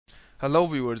Hello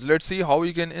viewers, let's see how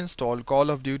we can install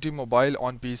Call of Duty Mobile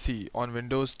on PC on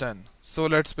Windows 10. So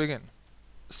let's begin.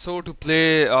 So to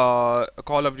play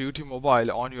Call of Duty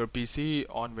Mobile on your PC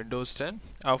on Windows 10,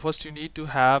 first you need to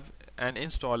have and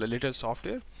install a little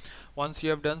software. Once you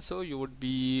have done so, you would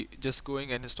be just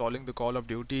going and installing the Call of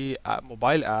Duty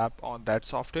mobile app on that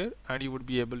software, and you would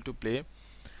be able to play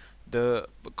the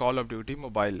Call of Duty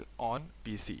mobile on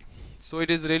PC. So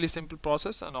it is really simple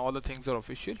process and all the things are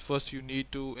official. First you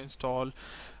need to install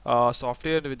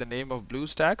software with the name of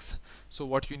BlueStacks. So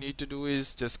what you need to do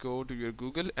is just go to your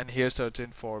Google and here search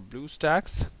in for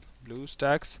BlueStacks.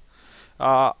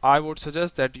 I would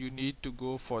suggest that you need to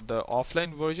go for the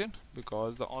offline version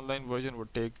because the online version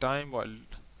would take time while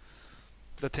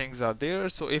the things are there.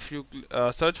 So if you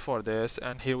search for this,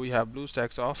 and here we have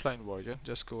BlueStacks offline version,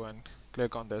 just go and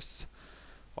click on this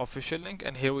official link,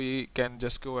 and here we can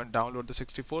just go and download the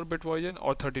 64-bit version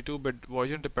or 32-bit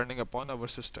version depending upon our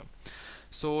system.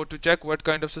 So to check what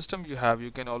kind of system you have,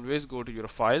 you can always go to your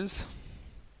files,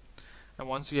 and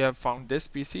once you have found this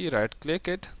PC, right click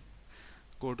it,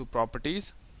 go to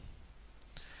properties,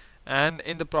 and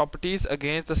in the properties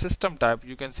against the system type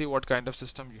you can see what kind of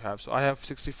system you have. So I have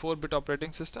 64-bit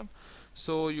operating system,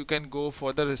 so you can go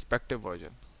for the respective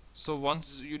version. So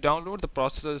once you download, the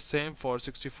processor is same for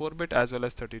 64-bit as well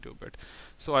as 32-bit.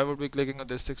 So I would be clicking on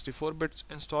this 64-bit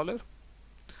installer,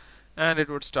 and it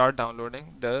would start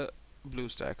downloading the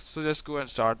BlueStacks. So just go and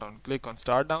click on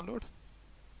start download.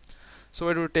 So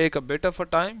it will take a bit of a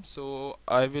time, so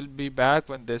I will be back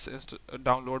when this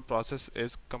download process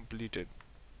is completed.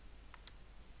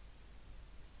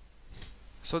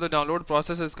 So the download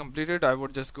process is completed. I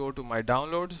would just go to my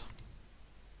downloads.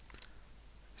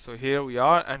 So here we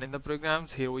are, and in the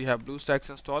programs here we have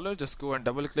BlueStacks installer. Just go and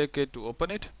double click it to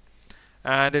open it,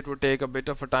 and it would take a bit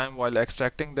of a time while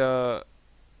extracting the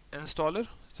installer.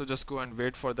 So just go and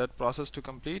wait for that process to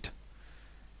complete.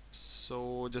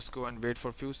 So just go and wait for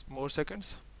a few more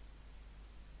seconds.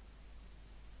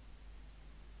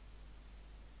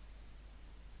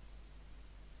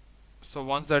 So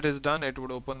once that is done, it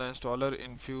would open the installer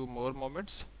in few more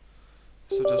moments.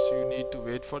 So just you need to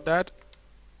wait for that,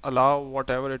 allow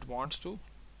whatever it wants to.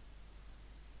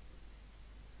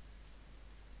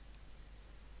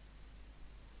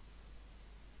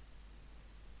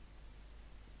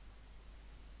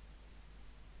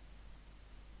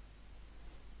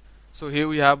 So here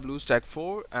we have BlueStack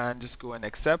 4, and just go and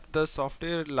accept the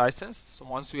software license. So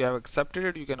once you have accepted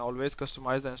it, you can always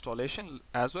customize the installation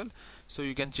as well. So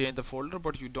you can change the folder,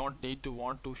 but you don't need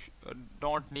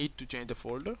to change the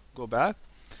folder. Go back,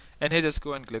 and here just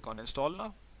go and click on install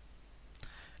now.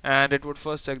 And it would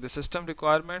first check the system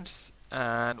requirements,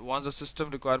 and once the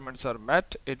system requirements are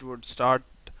met, it would start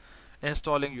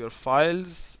installing your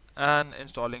files and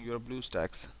installing your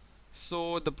BlueStacks.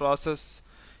 So the process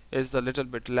is a little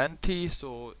bit lengthy,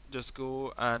 so just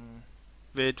go and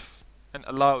wait and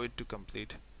allow it to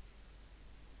complete.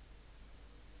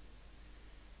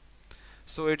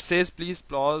 So it says please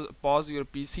pause your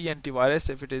PC antivirus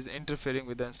if it is interfering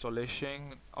with the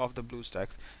installation of the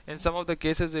BlueStacks. In some of the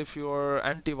cases, if your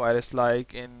antivirus,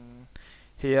 like in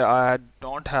here I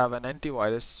don't have an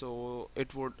antivirus, so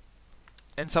it would,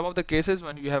 in some of the cases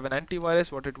when you have an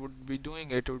antivirus, what it would be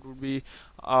doing, it would be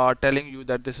telling you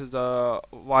that this is a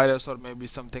virus or maybe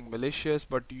something malicious,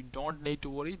 but you don't need to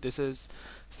worry. This is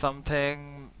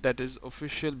something that is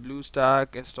official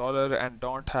BlueStack installer and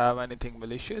don't have anything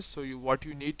malicious. So what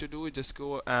you need to do is just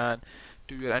go and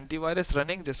to your antivirus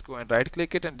running, just go and right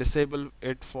click it and disable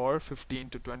it for 15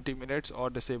 to 20 minutes or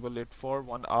disable it for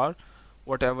 1 hour,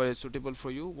 whatever is suitable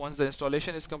for you. Once the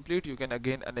installation is complete, you can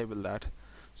again enable that.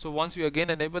 So once you again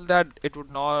enable that, it would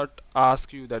not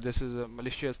ask you that this is a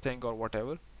malicious thing or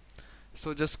whatever.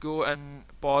 So just go and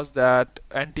pause that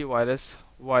antivirus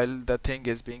while the thing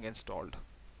is being installed.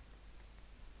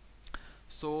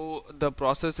 So the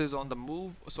process is on the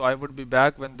move, so I would be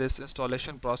back when this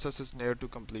installation process is near to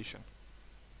completion.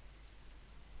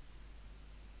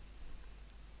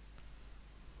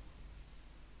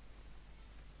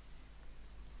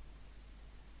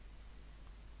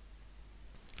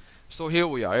 So here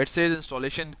we are, it says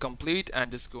installation complete,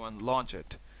 and just go and launch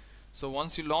it. So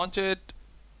once you launch it,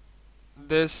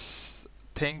 this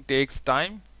thing takes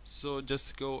time, so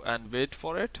just go and wait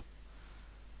for it.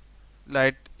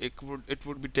 Like it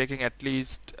would be taking at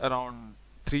least around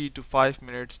 3 to 5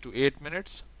 minutes to 8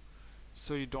 minutes,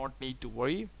 so you don't need to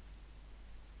worry.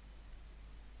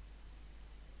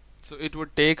 So it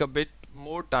would take a bit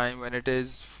more time when it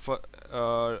is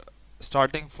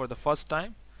starting for the first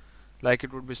time, like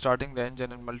it would be starting the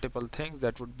engine and multiple things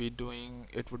that would be doing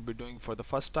for the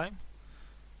first time.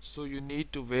 So you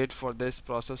need to wait for this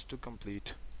process to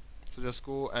complete. So just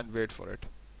go and wait for it.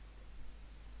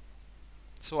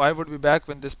 So I would be back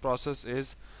when this process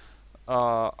is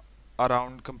uh,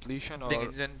 around completion or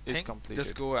engine is completed.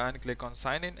 Just go and click on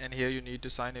sign in, and here you need to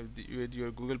sign in with your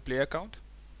Google Play account.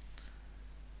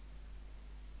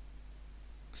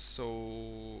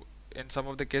 So in some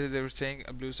of the cases they were saying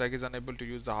BlueStack is unable to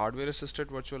use the hardware assisted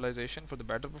virtualization for the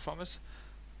better performance.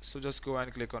 So just go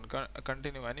and click on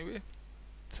continue anyway.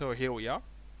 So here we are.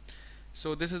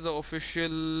 So this is the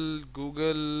official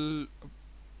Google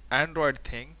Android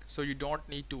thing, so you don't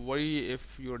need to worry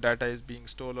if your data is being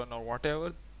stolen or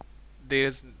whatever.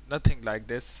 There's nothing like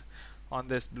this on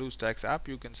this BlueStacks app.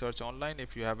 You can search online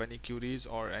if you have any queries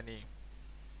or any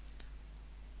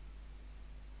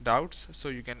doubts, so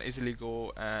you can easily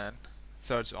go and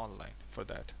search online for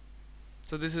that.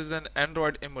 So this is an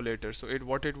Android emulator. So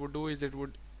what it would do is it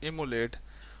would emulate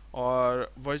or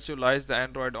virtualize the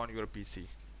Android on your PC.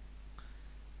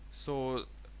 So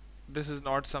this is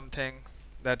not something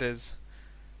that is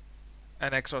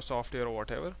an extra software or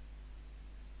whatever.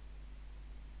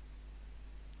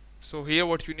 So here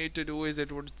what you need to do is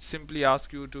it would simply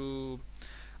ask you to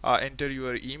enter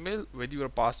your email with your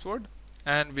password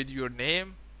and with your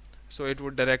name. So it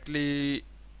would directly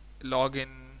log in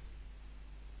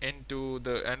into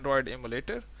the Android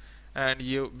emulator, and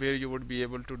where you would be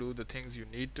able to do the things you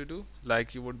need to do,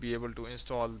 like you would be able to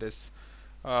install this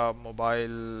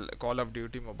mobile Call of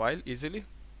Duty mobile easily.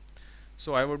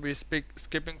 So I would be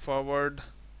skipping forward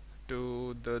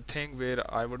to the thing where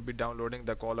I would be downloading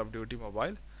the Call of Duty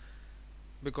mobile,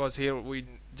 because here we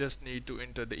just need to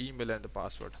enter the email and the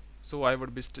password. So I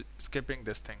would be skipping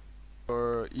this thing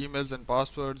for emails and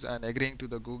passwords and agreeing to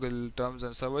the Google terms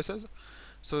and services.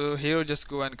 So here just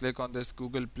go and click on this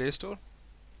Google Play Store.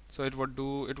 So it would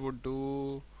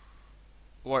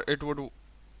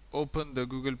open the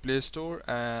Google Play Store,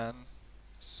 and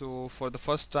so for the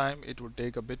first time it would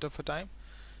take a bit of a time,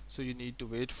 so you need to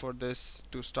wait for this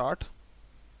to start.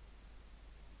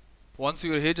 Once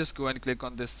you are here, just go and click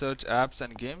on this search apps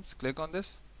and games. Click on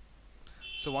this.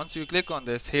 So once you click on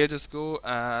this, here just go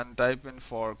and type in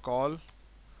for Call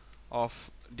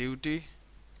of Duty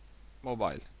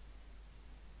mobile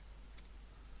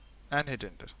and hit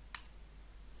enter.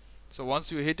 So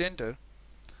once you hit enter,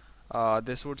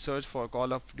 this would search for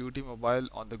Call of Duty mobile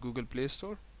on the Google Play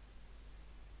Store,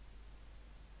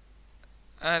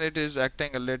 and it is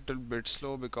acting a little bit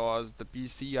slow because the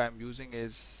PC I'm using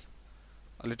is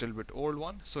a little bit old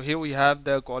one. So here we have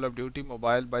the Call of Duty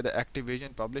mobile by the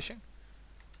Activision Publishing.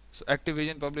 So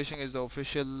Activision Publishing is the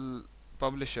official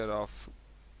publisher of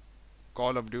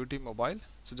Call of Duty mobile.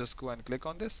 So just go and click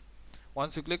on this.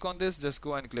 Once you click on this, just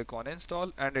go and click on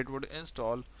install, and it would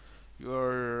install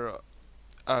your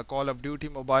Call of Duty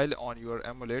mobile on your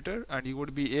emulator, and you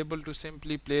would be able to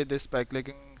simply play this by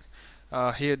clicking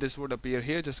here. This would appear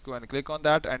here. Just go and click on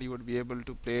that, and you would be able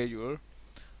to play your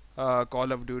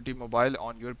Call of Duty mobile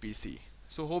on your PC.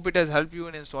 So hope it has helped you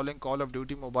in installing Call of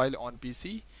Duty mobile on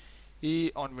PC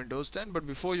on Windows 10. But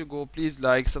before you go, please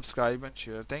like, subscribe and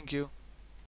share. Thank you.